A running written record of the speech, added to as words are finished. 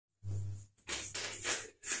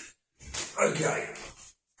Okay.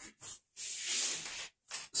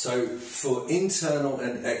 So for internal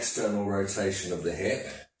and external rotation of the hip,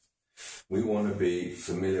 we want to be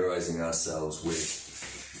familiarizing ourselves with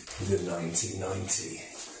the 90-90.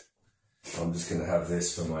 I'm just going to have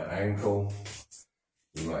this for my ankle.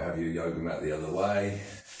 You might have your yoga mat the other way,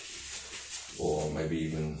 or maybe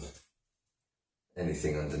even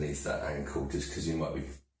anything underneath that ankle, just because you might be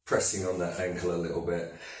pressing on that ankle a little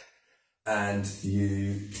bit. And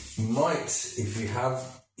you might, if you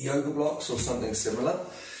have yoga blocks or something similar,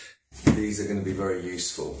 these are going to be very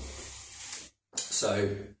useful.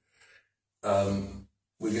 So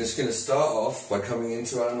we're just going to start off by coming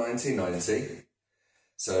into our 90-90.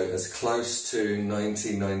 So as close to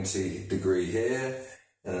 90-90 degree here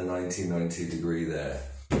and a 90-90 degree there.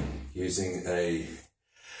 Using a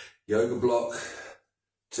yoga block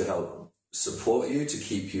to help support you, to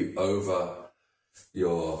keep you over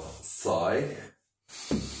your thigh.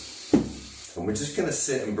 And we're just going to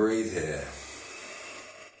sit and breathe here.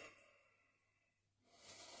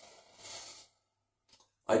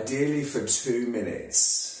 Ideally for 2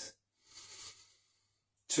 minutes.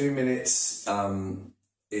 2 minutes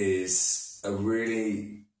is a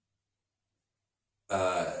really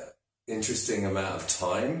interesting amount of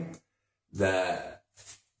time that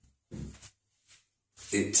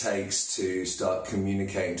it takes to start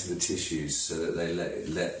communicating to the tissues so that they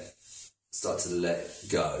start to let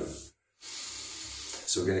go.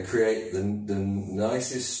 So we're going to create the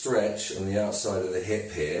nicest stretch on the outside of the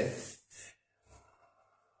hip here.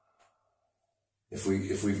 If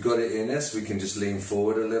we've got it in us, we can just lean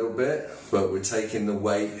forward a little bit, but we're taking the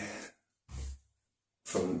weight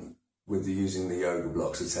from using the yoga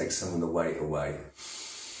blocks to take some of the weight away.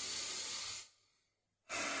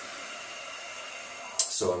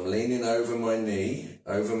 So I'm leaning over my knee,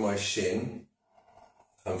 over my shin.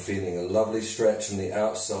 I'm feeling a lovely stretch on the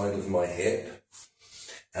outside of my hip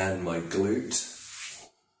and my glute.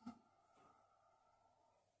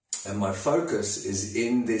 And my focus is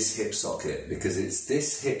in this hip socket, because it's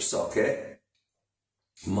this hip socket,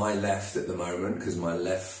 my left at the moment, because my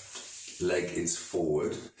left leg is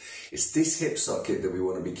forward. It's this hip socket that we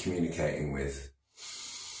want to be communicating with.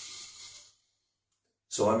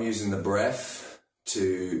 So I'm using the breath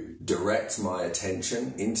to direct my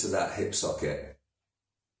attention into that hip socket.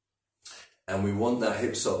 And we want that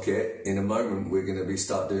hip socket, in a moment we're going to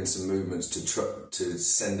start doing some movements to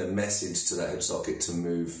send a message to that hip socket to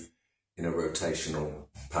move in a rotational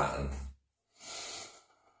pattern.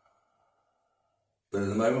 But at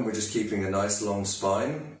the moment we're just keeping a nice long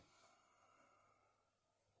spine.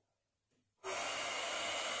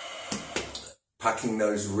 Packing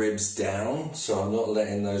those ribs down, so I'm not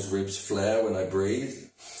letting those ribs flare when I breathe.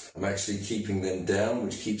 I'm actually keeping them down,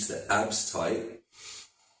 which keeps the abs tight.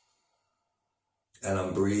 And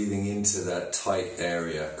I'm breathing into that tight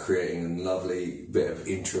area, creating a lovely bit of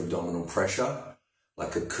intra-abdominal pressure,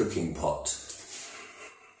 like a cooking pot.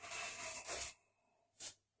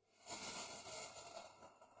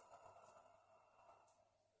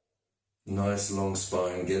 Nice long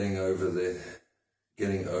spine, getting over the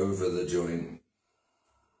joint.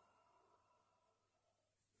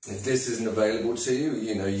 If this isn't available to you,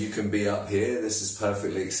 you can be up here. This is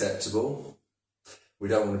perfectly acceptable. We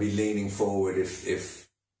don't want to be leaning forward if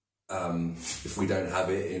we don't have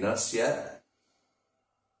it in us yet.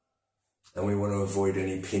 And we want to avoid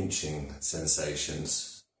any pinching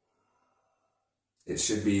sensations. It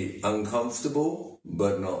should be uncomfortable,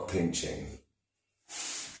 but not pinching.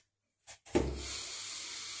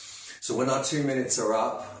 So when our 2 minutes are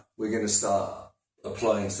up, we're going to start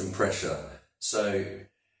applying some pressure. So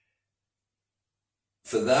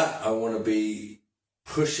for that, I want to be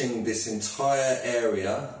pushing this entire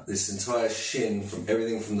area, this entire shin, from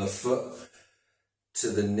everything from the foot to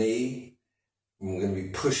the knee. I'm going to be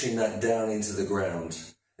pushing that down into the ground,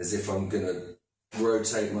 as if I'm going to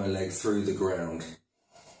rotate my leg through the ground.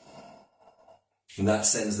 And that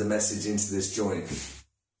sends the message into this joint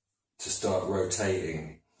to start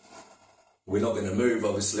rotating. We're not going to move,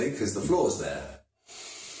 obviously, because the floor's there.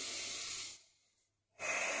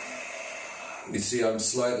 You see, I'm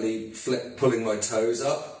slightly pulling my toes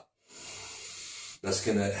up. That's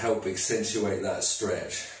going to help accentuate that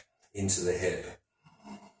stretch into the hip.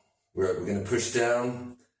 We're going to push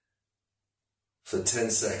down for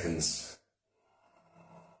 10 seconds.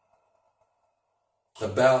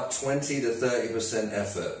 About 20 to 30%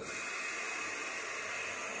 effort.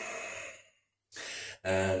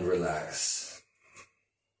 And relax.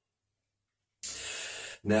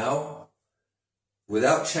 Now,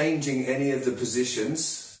 without changing any of the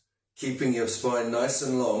positions, keeping your spine nice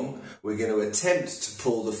and long, we're going to attempt to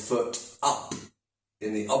pull the foot up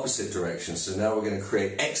in the opposite direction. So now we're going to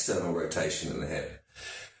create external rotation in the hip.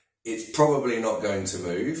 It's probably not going to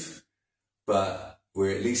move, but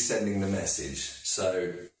we're at least sending the message.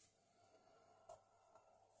 So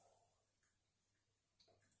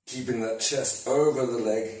keeping that chest over the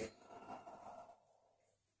leg,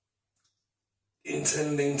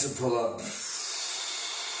 intending to pull up.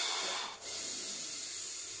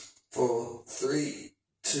 4, 3,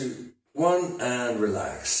 2, 1, and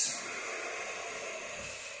relax.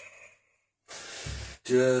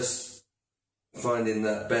 Just finding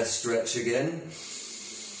that best stretch again.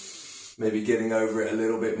 Maybe getting over it a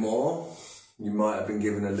little bit more. You might have been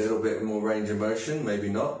given a little bit more range of motion, maybe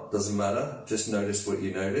not, doesn't matter. Just notice what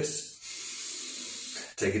you notice.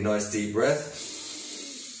 Take a nice deep breath.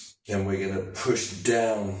 And we're going to push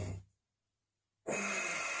down,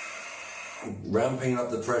 ramping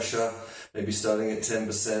up the pressure, maybe starting at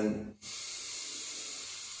 10%,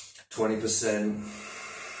 20%,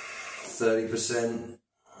 30%,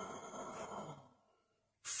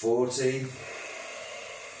 40,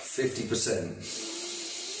 50%.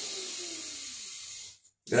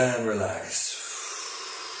 And relax.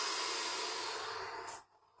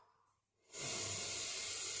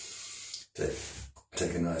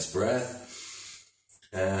 Take a nice breath,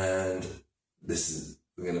 and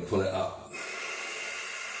we're going to pull it up.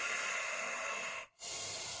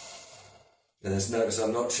 And just notice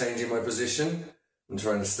I'm not changing my position, I'm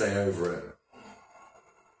trying to stay over it.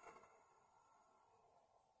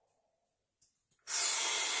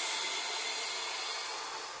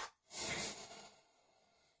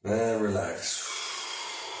 And relax.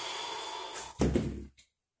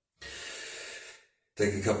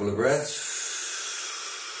 Take a couple of breaths.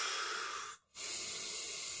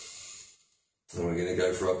 And we're going to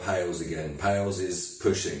go for our pails again. Pails is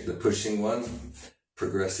pushing. The pushing one,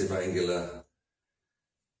 progressive angular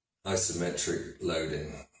isometric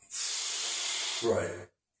loading. Right.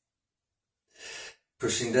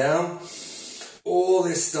 Pushing down. All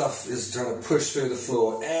this stuff is trying to push through the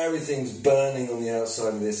floor. Everything's burning on the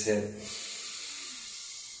outside of this hip.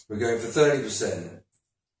 We're going for 30%,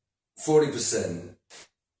 40%,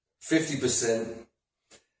 50%,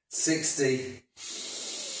 60%,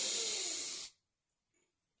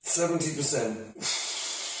 70%.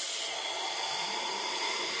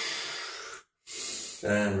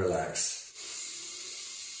 And relax.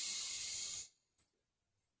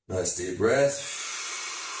 Nice deep breath.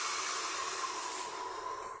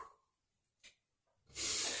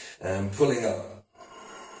 And pulling up.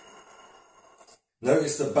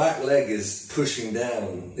 Notice the back leg is pushing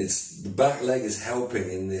down. The back leg is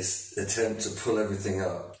helping in this attempt to pull everything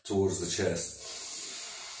up towards the chest.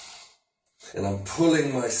 And I'm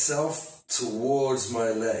pulling myself towards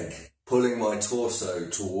my leg, pulling my torso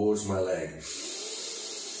towards my leg.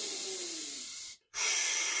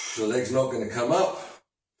 The leg's not going to come up,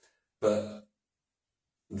 but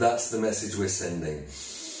that's the message we're sending.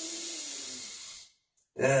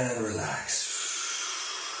 And relax.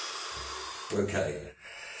 Okay.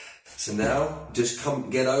 So now, just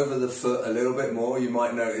get over the foot a little bit more. You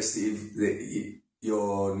might notice that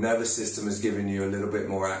your nervous system has given you a little bit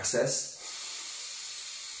more access.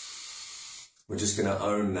 We're just going to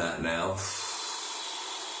own that now.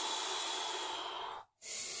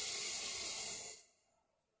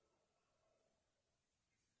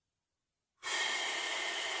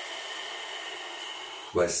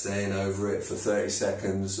 By staying over it for 30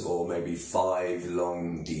 seconds or maybe 5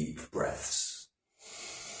 long, deep breaths.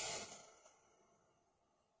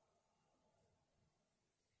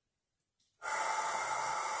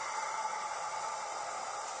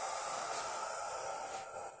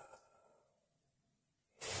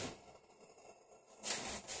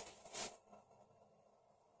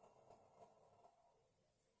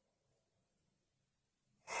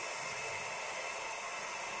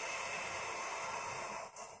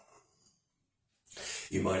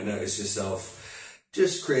 You might notice yourself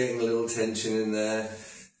just creating a little tension in there.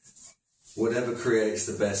 Whatever creates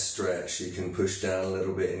the best stretch, you can push down a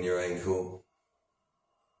little bit in your ankle.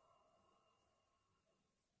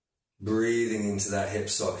 Breathing into that hip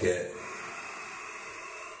socket.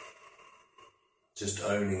 Just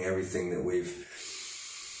owning everything that we've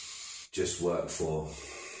just worked for.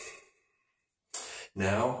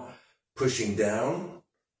 Now, pushing down.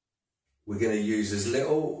 We're going to use as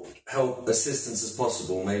little help assistance as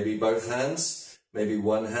possible. Maybe both hands, maybe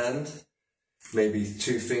one hand, maybe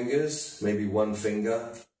 2 fingers, maybe 1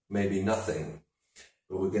 finger, maybe nothing.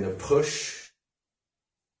 But we're going to push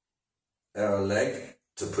our leg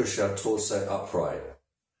to push our torso upright.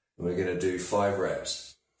 And we're going to do 5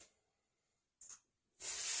 reps.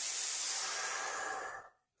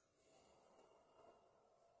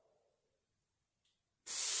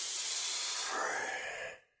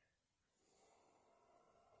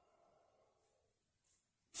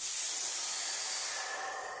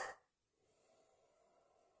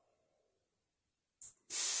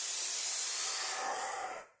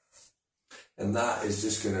 And that is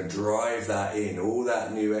just going to drive that in. All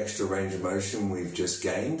that new extra range of motion we've just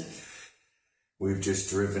gained, we've just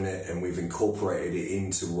driven it and we've incorporated it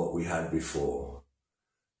into what we had before.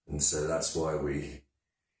 And so that's why we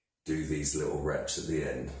do these little reps at the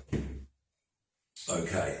end.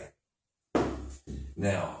 Okay.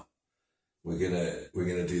 Now, we're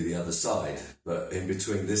gonna do the other side, but in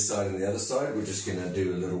between this side and the other side, we're just gonna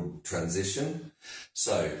do a little transition.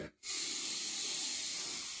 So,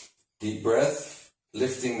 deep breath,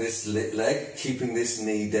 lifting this leg, keeping this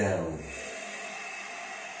knee down.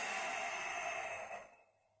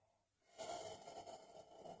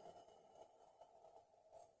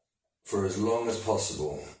 For as long as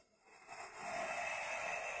possible.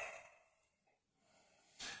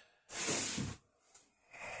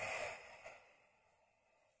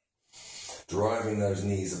 Driving those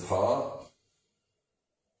knees apart,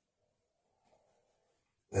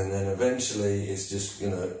 and then eventually it's just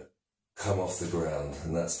going to come off the ground,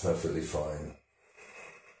 and that's perfectly fine.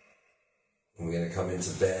 And we're going to come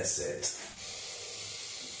into bear sit.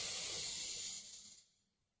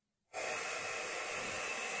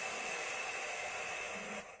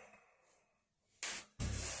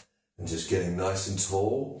 And just getting nice and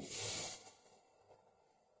tall.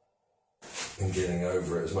 And getting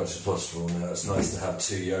over it as much as possible. Now it's nice to have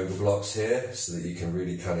 2 yoga blocks here so that you can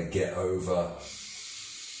really kind of get over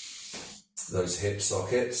those hip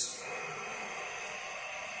sockets.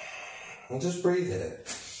 And just breathe here.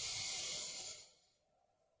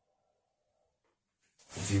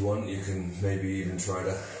 If you want, you can maybe even try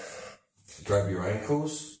to grab your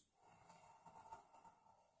ankles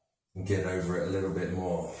and get over it a little bit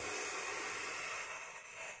more.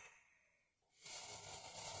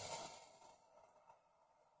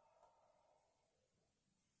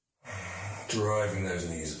 Driving those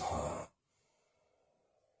knees apart.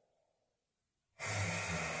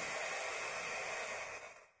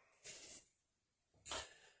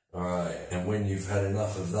 Alright, and when you've had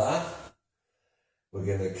enough of that, we're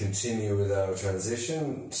going to continue with our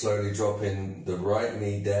transition, slowly dropping the right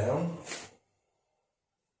knee down,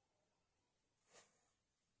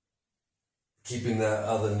 keeping that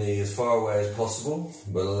other knee as far away as possible,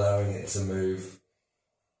 but allowing it to move.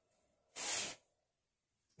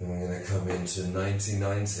 And we're going to come into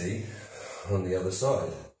 90-90 on the other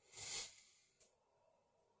side.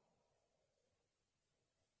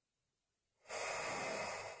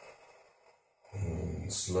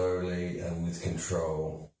 And slowly and with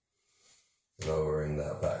control, lowering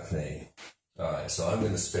that back knee. Alright, so I'm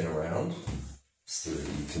going to spin around so that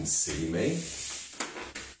you can see me.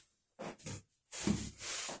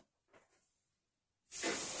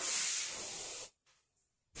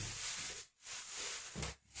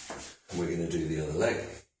 We're going to do the other leg.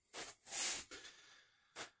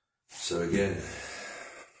 So again,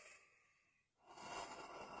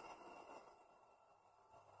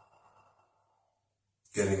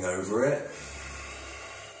 getting over it,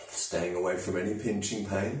 staying away from any pinching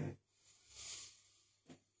pain.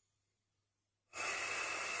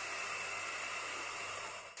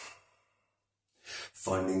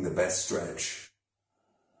 Finding the best stretch.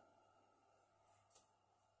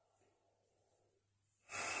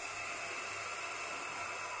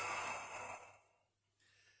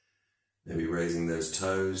 Maybe raising those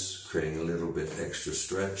toes, creating a little bit extra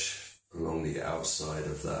stretch along the outside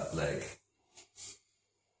of that leg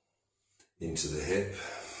into the hip.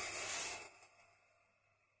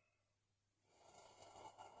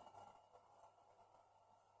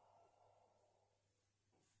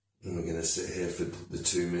 And we're going to sit here for the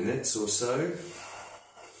 2 minutes or so.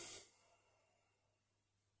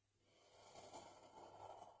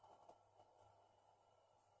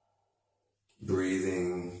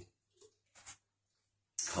 Breathing,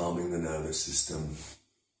 calming the nervous system,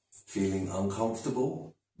 feeling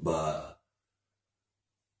uncomfortable, but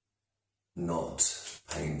not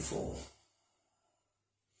painful.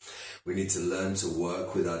 We need to learn to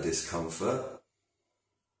work with our discomfort,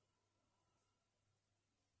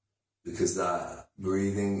 because that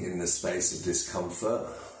breathing in the space of discomfort,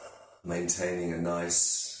 maintaining a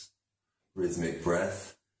nice rhythmic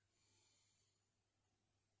breath,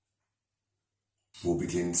 will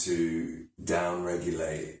begin to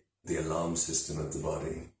down-regulate the alarm system of the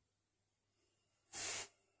body.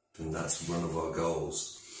 And that's one of our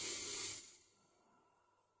goals.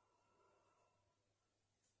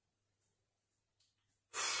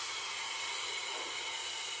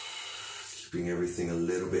 Keeping everything a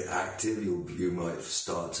little bit active, you might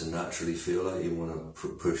start to naturally feel like you want to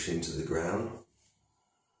push into the ground.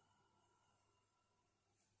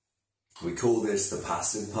 We call this the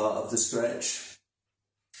passive part of the stretch,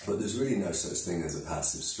 but there's really no such thing as a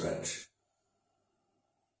passive stretch.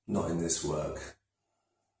 not in this work.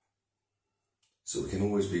 So we can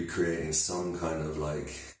always be creating some kind of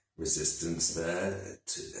like resistance there,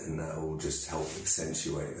 and that will just help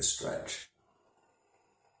accentuate the stretch.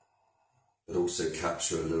 But also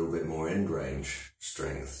capture a little bit more end range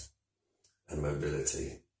strength and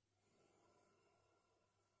mobility.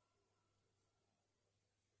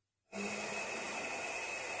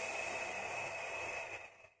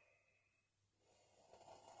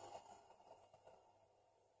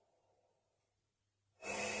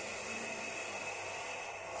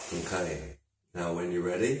 Okay, now when you're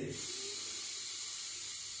ready,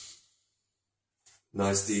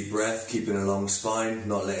 nice deep breath, keeping a long spine,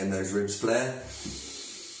 not letting those ribs flare.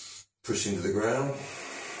 Pushing to the ground,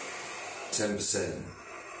 10%,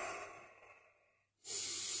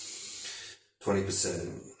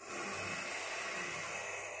 20%,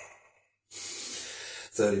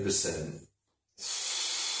 30%.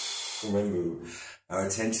 Remember, our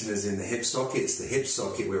attention is in the hip socket. It's the hip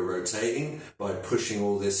socket we're rotating by pushing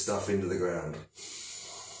all this stuff into the ground.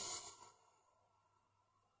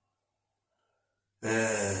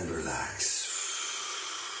 And relax.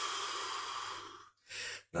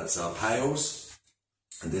 That's our pails.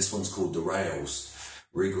 And this one's called the rails,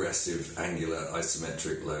 regressive angular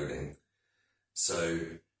isometric loading. So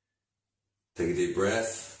take a deep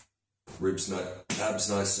breath, abs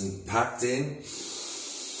nice and packed in.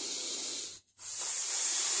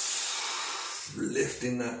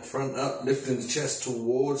 Lifting that front up, lifting the chest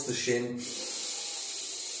towards the shin.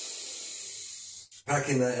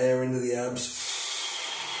 Packing that air into the abs.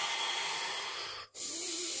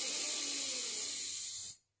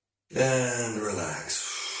 And relax.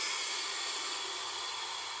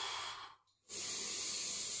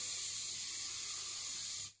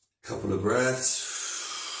 Couple of breaths.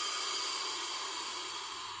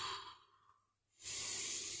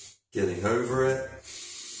 Getting over it.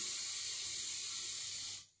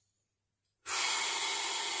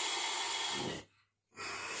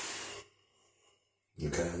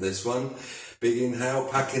 Okay, and this one, big inhale,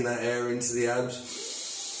 packing that air into the abs.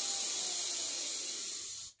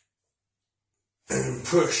 And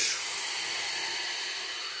push.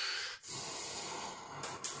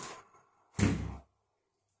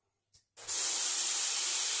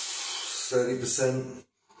 %,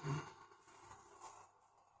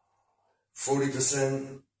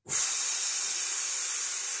 40%,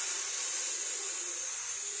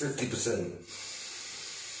 50%.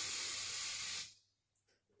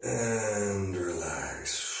 And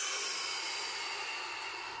relax.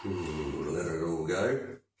 Ooh, let it all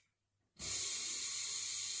go.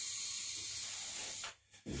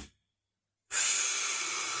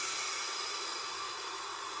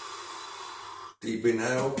 Deep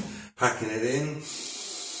inhale, packing it in.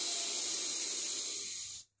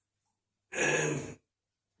 And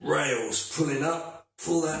rails, pulling up,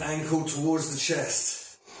 pull that ankle towards the chest.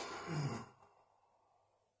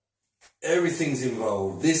 Everything's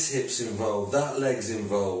involved. This hip's involved, that leg's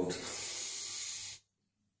involved.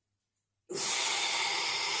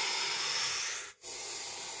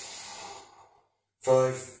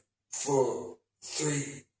 Five, 4,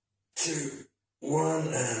 3, 2, 1,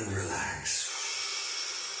 and relax.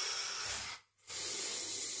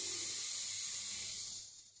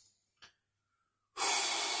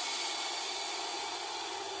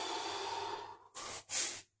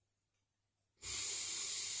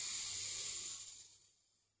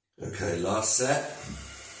 Okay, last set.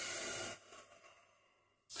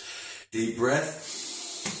 Deep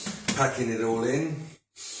breath, packing it all in.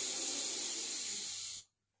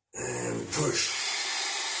 And push.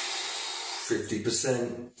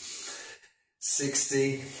 50%,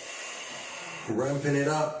 60, ramping it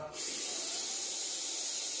up.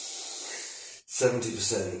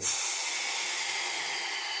 70%.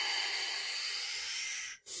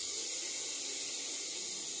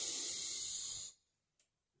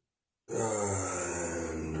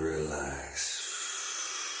 And relax.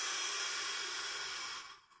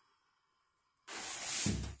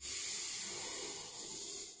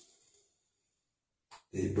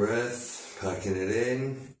 Deep breath, packing it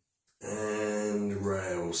in, and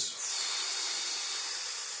rails.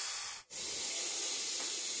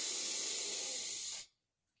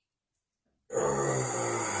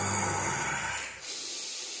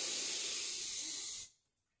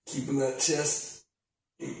 Keeping that chest,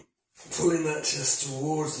 pulling that chest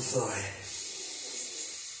towards the thigh.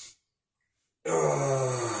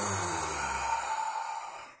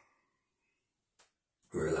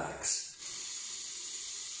 Relax.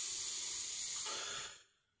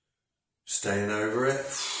 Staying over it.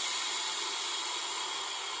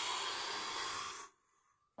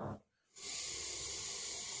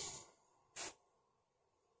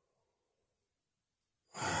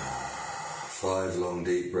 5 long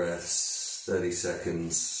deep breaths, 30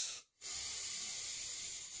 seconds.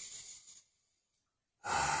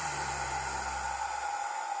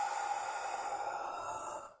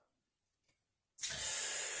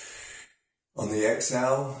 On the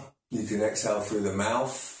exhale, you can exhale through the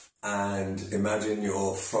mouth and imagine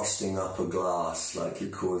you're frosting up a glass, like we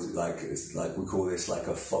call this like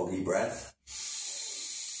a foggy breath.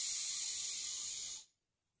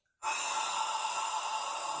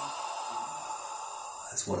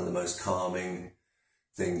 It's one of the most calming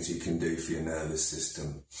things you can do for your nervous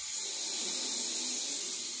system.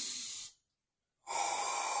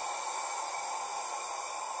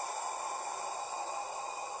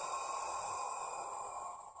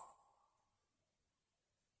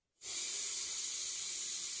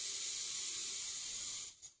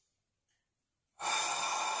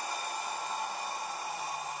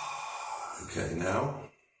 Okay, now,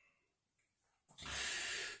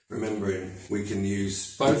 remembering we can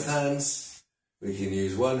use both hands, we can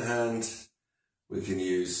use one hand, we can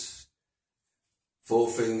use 4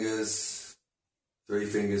 fingers, 3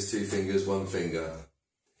 fingers, 2 fingers, 1 finger.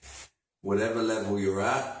 Whatever level you're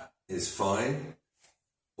at is fine,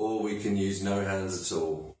 or we can use no hands at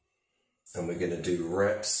all. And we're going to do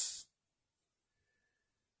reps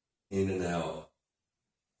in and out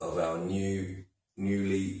of our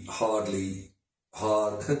newly hard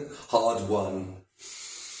won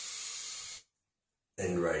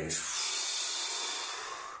end range.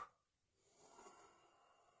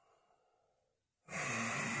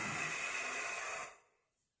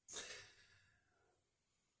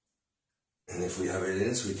 And if we have it in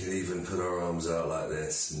us, we could even put our arms out like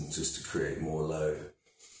this, and just to create more load.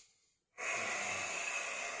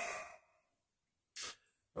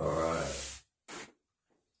 All right.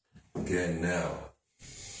 Again now.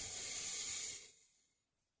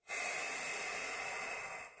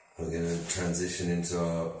 We're going to transition into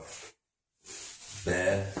our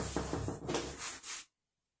bear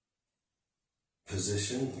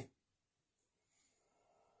position.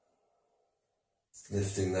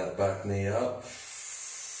 Lifting that back knee up.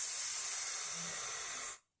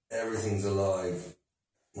 Everything's alive.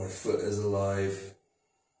 My foot is alive.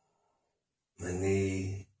 My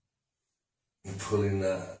knee. I'm pulling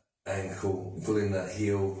that ankle, pulling that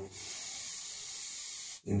heel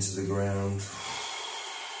into the ground.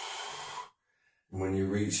 And when you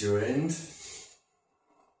reach your end,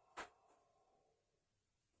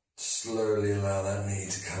 slowly allow that knee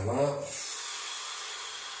to come up.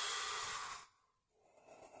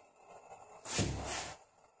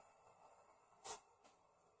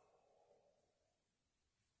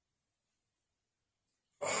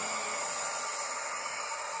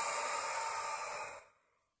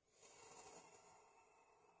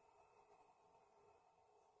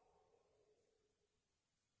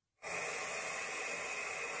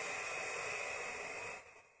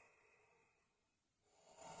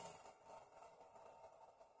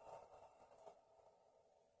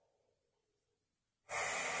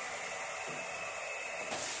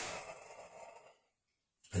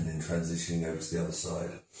 And then transitioning over to the other side.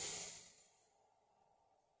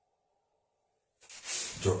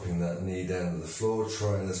 Dropping that knee down to the floor,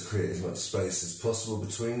 trying to create as much space as possible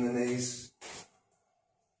between the knees.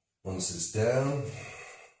 Once it's down,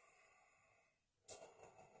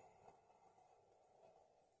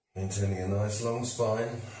 maintaining a nice long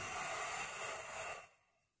spine.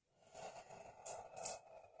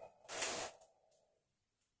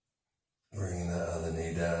 Bringing that other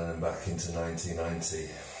knee down and back into 90-90.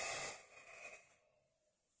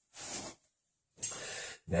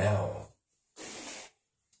 Now,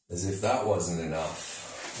 as if that wasn't enough,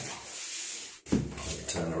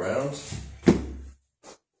 turn around.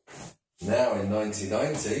 Now in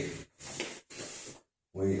 90-90,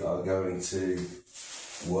 we are going to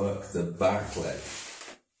work the back leg.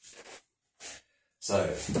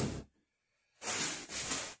 So,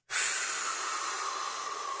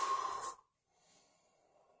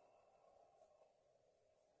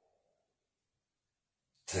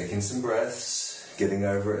 taking some breaths, getting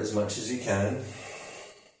over it as much as you can.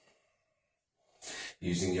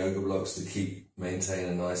 Using yoga blocks to maintain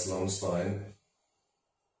a nice long spine.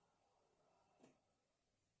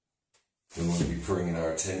 We want to be bringing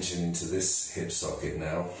our attention into this hip socket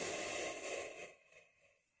now.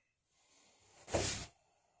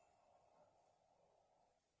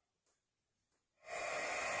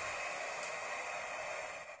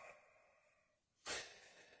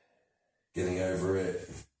 Getting over it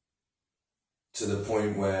to the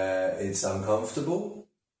point where it's uncomfortable,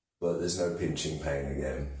 but there's no pinching pain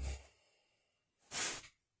again.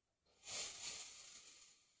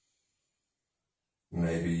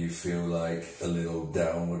 Maybe you feel like a little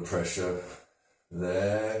downward pressure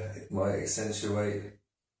there. It might accentuate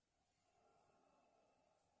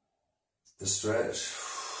the stretch.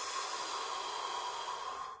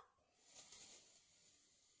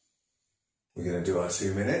 We're going to do our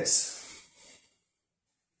 2 minutes.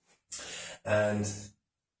 And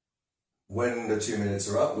when the 2 minutes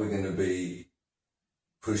are up, we're going to be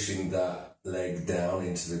pushing that leg down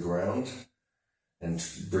into the ground and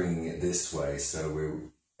bringing it this way. So we're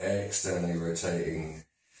externally rotating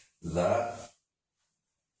that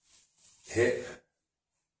hip.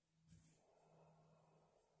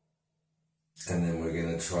 And then we're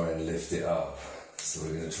going to try and lift it up. So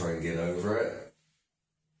we're going to try and get over it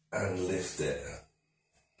and lift it.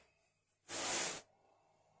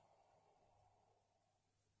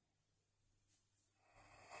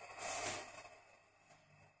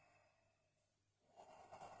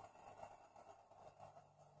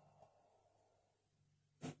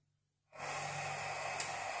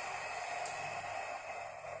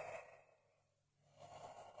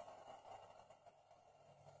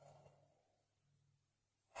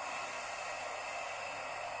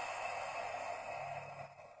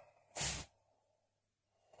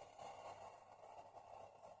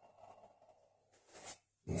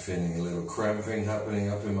 I'm feeling a little cramping happening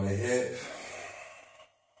up in my hip.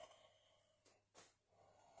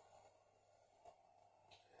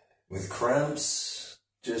 With cramps,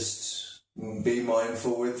 just be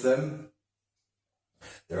mindful with them.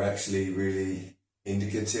 They're actually really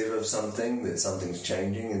indicative of something, that something's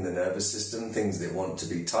changing in the nervous system. Things that want to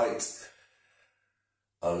be tight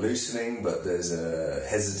are loosening, but there's a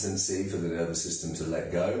hesitancy for the nervous system to let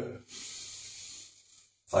go.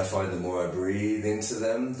 I find the more I breathe into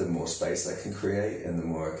them, the more space I can create, and the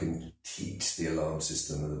more I can teach the alarm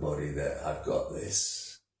system of the body that I've got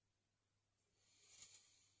this.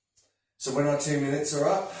 So when our 2 minutes are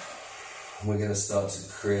up, we're going to start to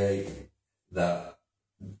create that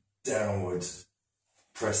downward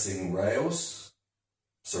pressing pails.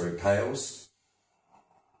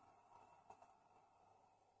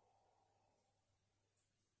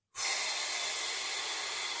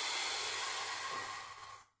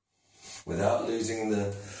 Without losing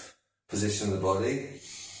the position of the body.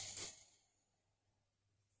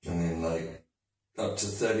 And then like up to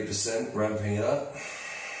 30%, ramping it up.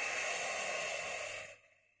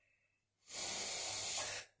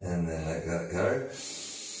 And then let that go.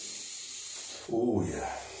 Oh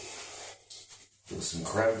yeah. Feel some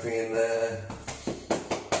cramping in there.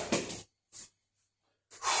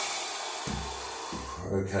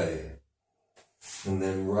 Okay. And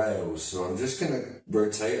then rails. So I'm just going to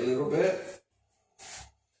rotate a little bit,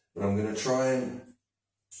 but I'm going to try and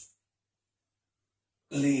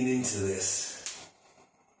lean into this.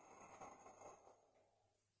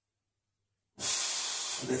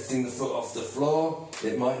 Lifting the foot off the floor.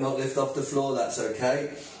 It might not lift off the floor, that's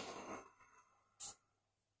okay.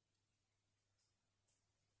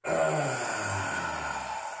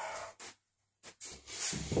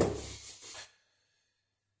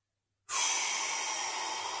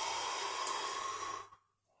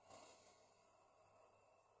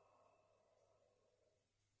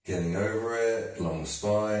 Getting over it, long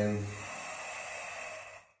spine.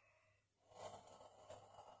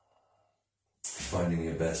 Finding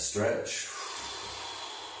your best stretch.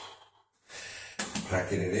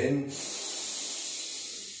 Packing it in.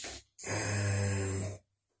 And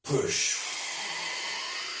push.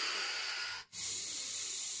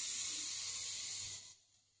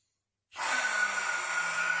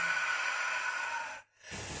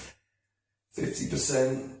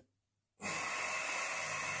 %.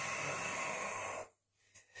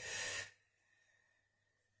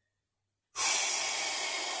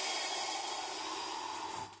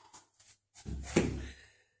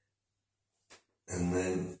 And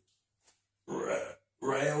then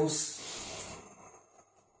rails.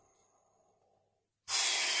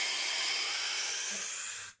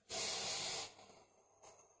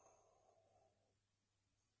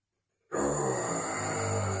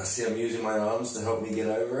 See, I'm using my arms to help me get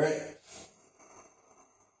over it.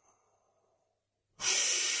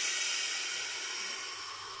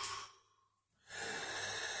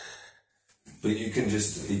 But you can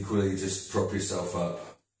just equally just prop yourself up.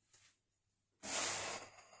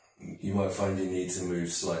 You might find you need to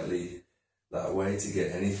move slightly that way to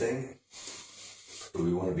get anything. But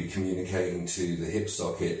we want to be communicating to the hip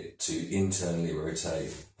socket to internally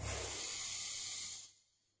rotate.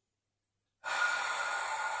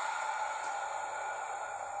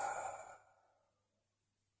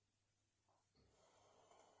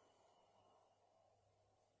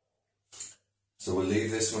 So we'll leave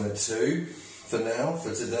this one at 2 for now,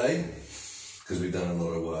 for today, because we've done a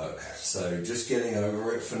lot of work. So just getting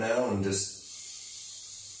over it for now and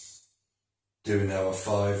just doing our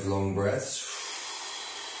 5 long breaths.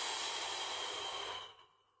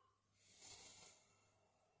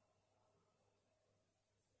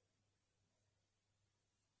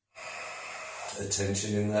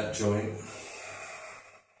 Attention in that joint.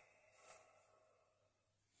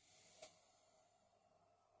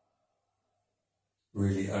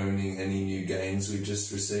 Really owning any new gains we've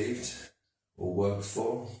just received or worked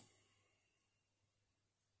for.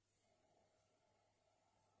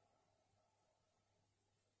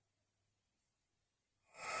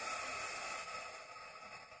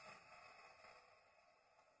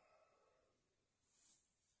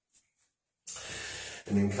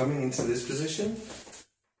 And then coming into this position,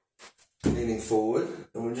 leaning forward,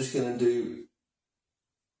 and we're just going to do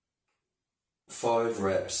 5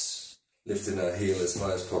 reps, lifting our heel as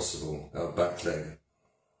high as possible, our back leg.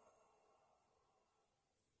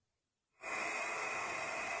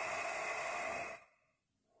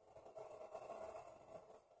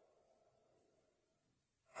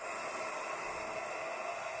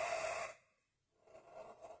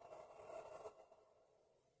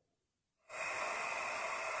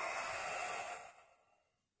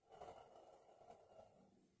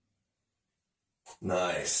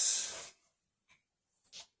 Nice.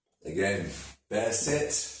 Again, bear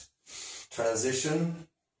sit, transition.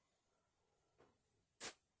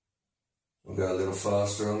 We'll go a little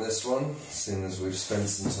faster on this one, seeing as we've spent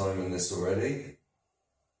some time in this already.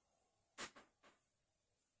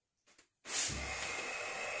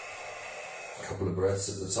 A couple of breaths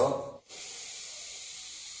at the top.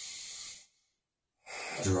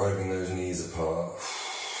 Driving those knees apart.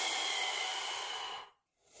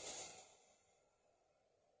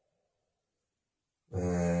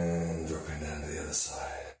 And dropping down to the other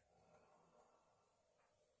side.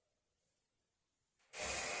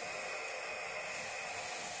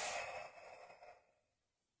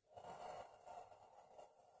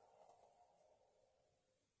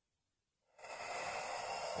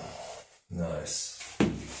 Nice.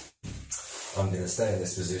 I'm going to stay in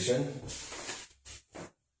this position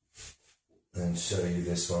and show you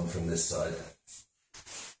this one from this side.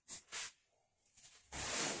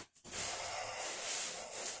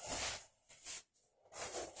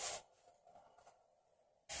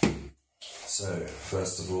 So,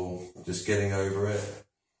 first of all, just getting over it,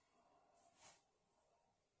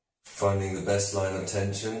 finding the best line of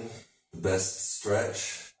tension, the best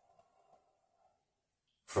stretch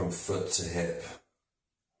from foot to hip.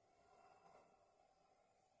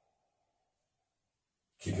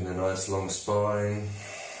 Keeping a nice long spine,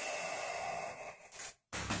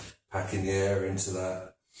 packing the air into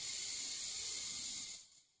that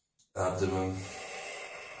abdomen.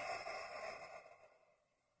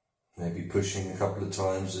 Maybe pushing a couple of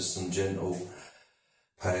times, just some gentle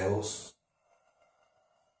pails.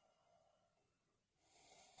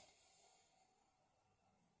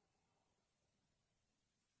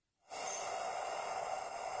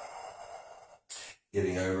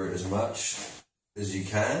 Getting over it as much as you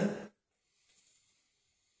can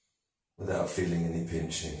without feeling any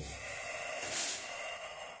pinching.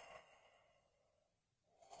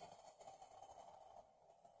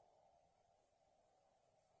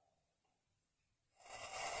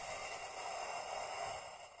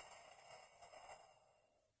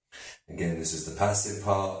 Again, this is the passive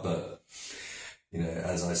part, but you know,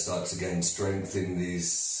 as I start to gain strength in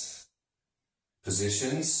these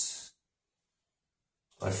positions,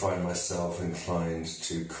 I find myself inclined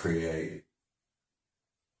to create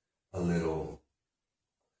a little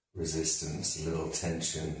resistance, a little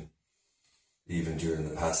tension, even during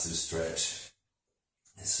the passive stretch.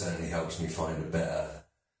 It certainly helps me find a better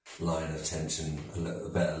line of tension, a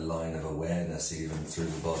better line of awareness even through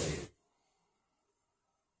the body.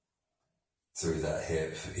 Through that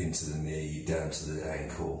hip, into the knee, down to the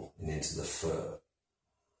ankle, and into the foot.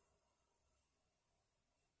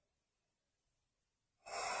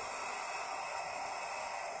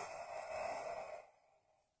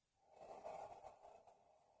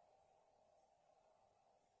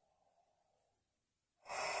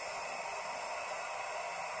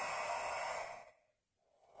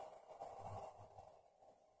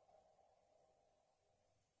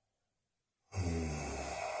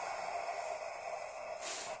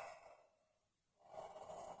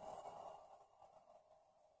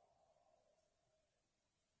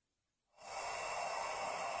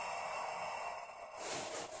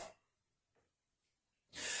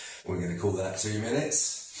 We're going to call that 2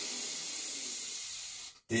 minutes.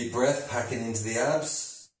 Deep breath, packing into the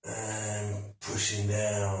abs and pushing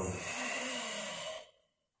down.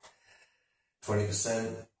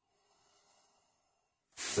 20%,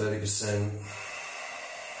 30%,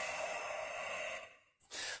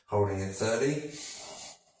 holding at 30,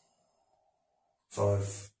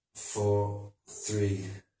 5, 4, 3,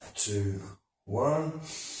 2, 1.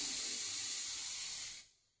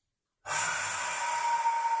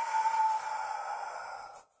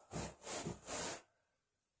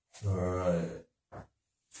 Alright,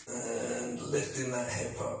 and lifting that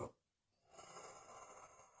hip up.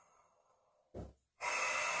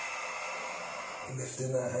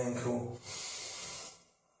 Lifting that ankle.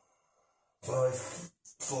 5,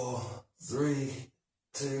 4, 3,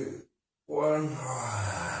 2, 1.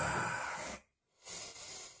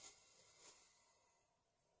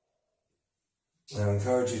 Now I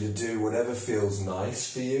encourage you to do whatever feels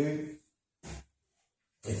nice for you.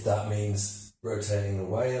 If that means rotating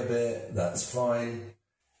away a bit, that's fine.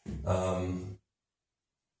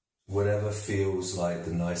 Whatever feels like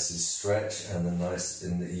the nicest stretch and the nice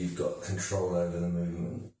in that you've got control over the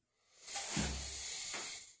movement.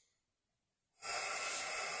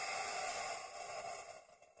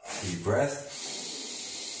 Deep breath.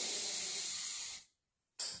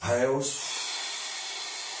 Pales.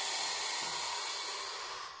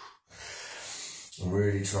 I'm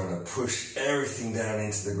really trying to push everything down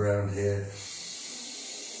into the ground here.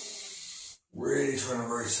 Really trying to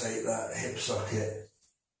rotate that hip socket,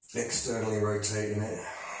 externally rotating it.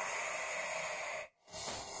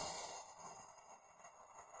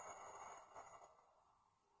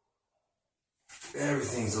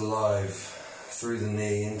 Everything's alive through the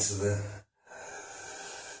knee into the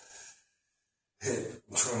hip.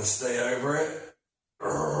 I'm trying to stay over it.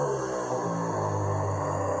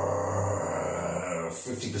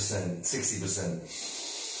 50%, 60%.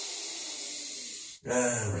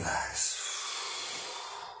 And relax.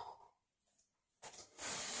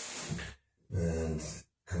 And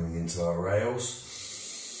coming into our rails.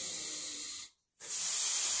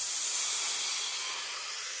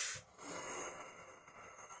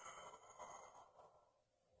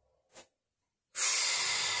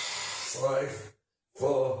 Five,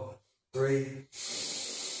 4, 3,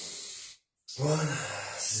 1,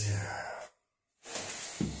 0.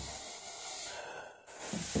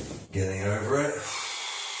 Getting over it.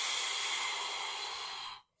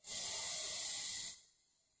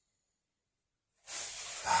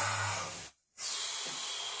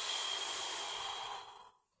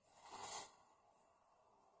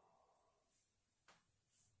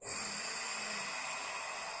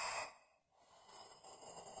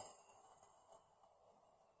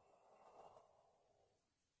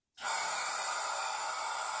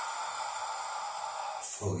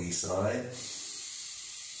 Foggy side.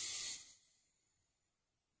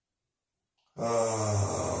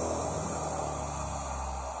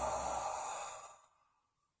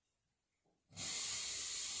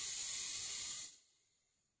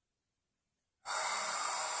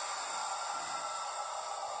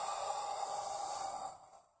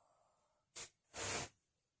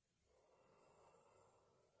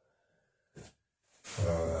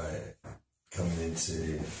 Alright, coming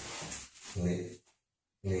into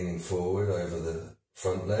leaning forward over the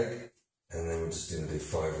front leg, and then we're just going to do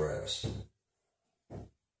 5 reps.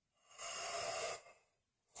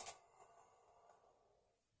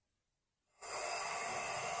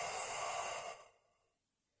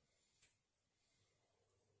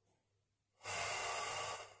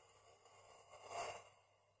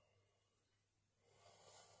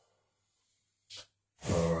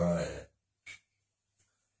 Alright,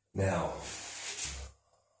 now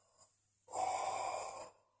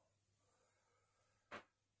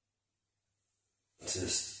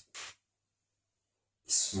just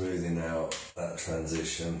smoothing out that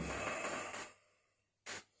transition.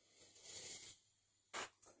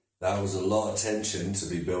 That was a lot of tension to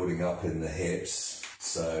be building up in the hips,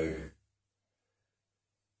 so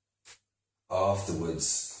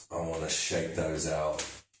afterwards I want to shake those out.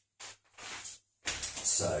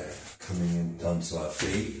 So coming in onto our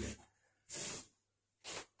feet.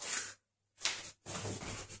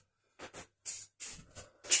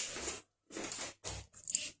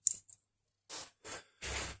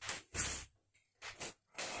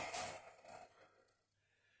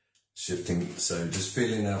 Shifting, so just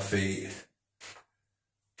feeling our feet,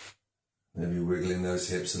 maybe wiggling those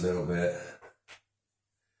hips a little bit.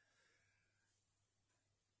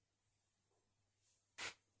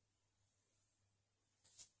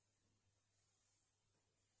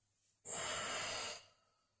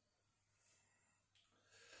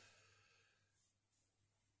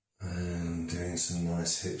 And doing some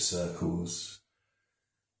nice hip circles.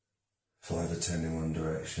 5 or 10 in one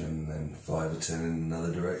direction, then 5 or 10 in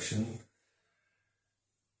another direction.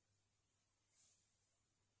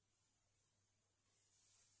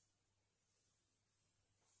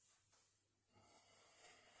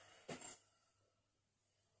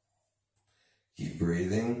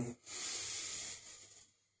 breathing.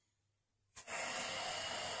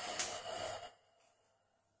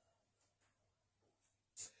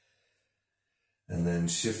 And then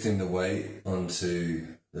shifting the weight onto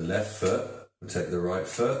the left foot, we'll take the right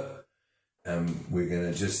foot, and we're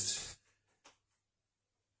going to just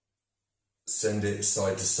send it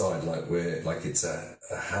side to side like it's a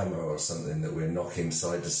hammer or something that we're knocking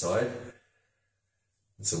side to side.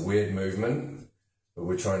 It's a weird movement, but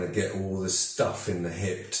we're trying to get all the stuff in the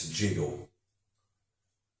hip to jiggle.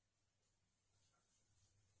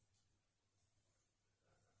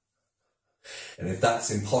 And if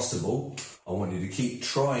that's impossible, I want you to keep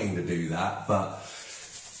trying to do that, but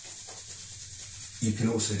you can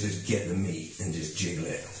also just get the meat and just jiggle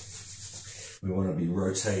it. We want to be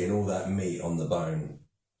rotating all that meat on the bone.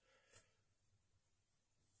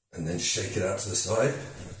 And then shake it out to the side.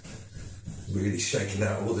 Really shaking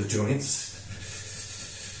out all the joints.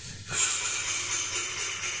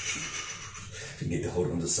 If you need to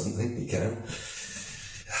hold on to something, you can.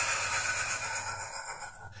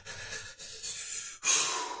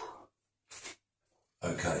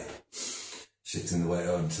 Okay, shifting the weight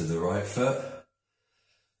onto the right foot.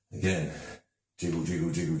 Again, jiggle,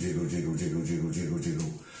 jiggle, jiggle, jiggle, jiggle, jiggle, jiggle, jiggle,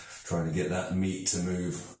 jiggle. Trying to get that meat to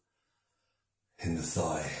move in the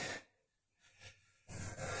thigh.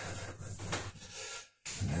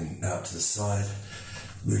 And then out to the side,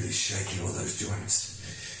 really shaking all those joints.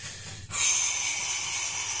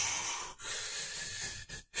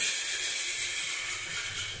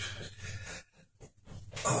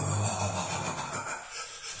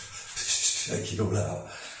 Shake it all out.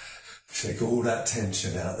 Shake all that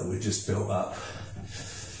tension out that we just built up.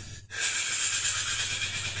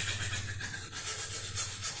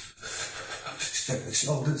 Shake the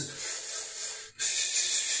shoulders,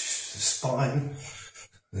 the spine,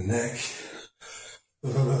 the neck.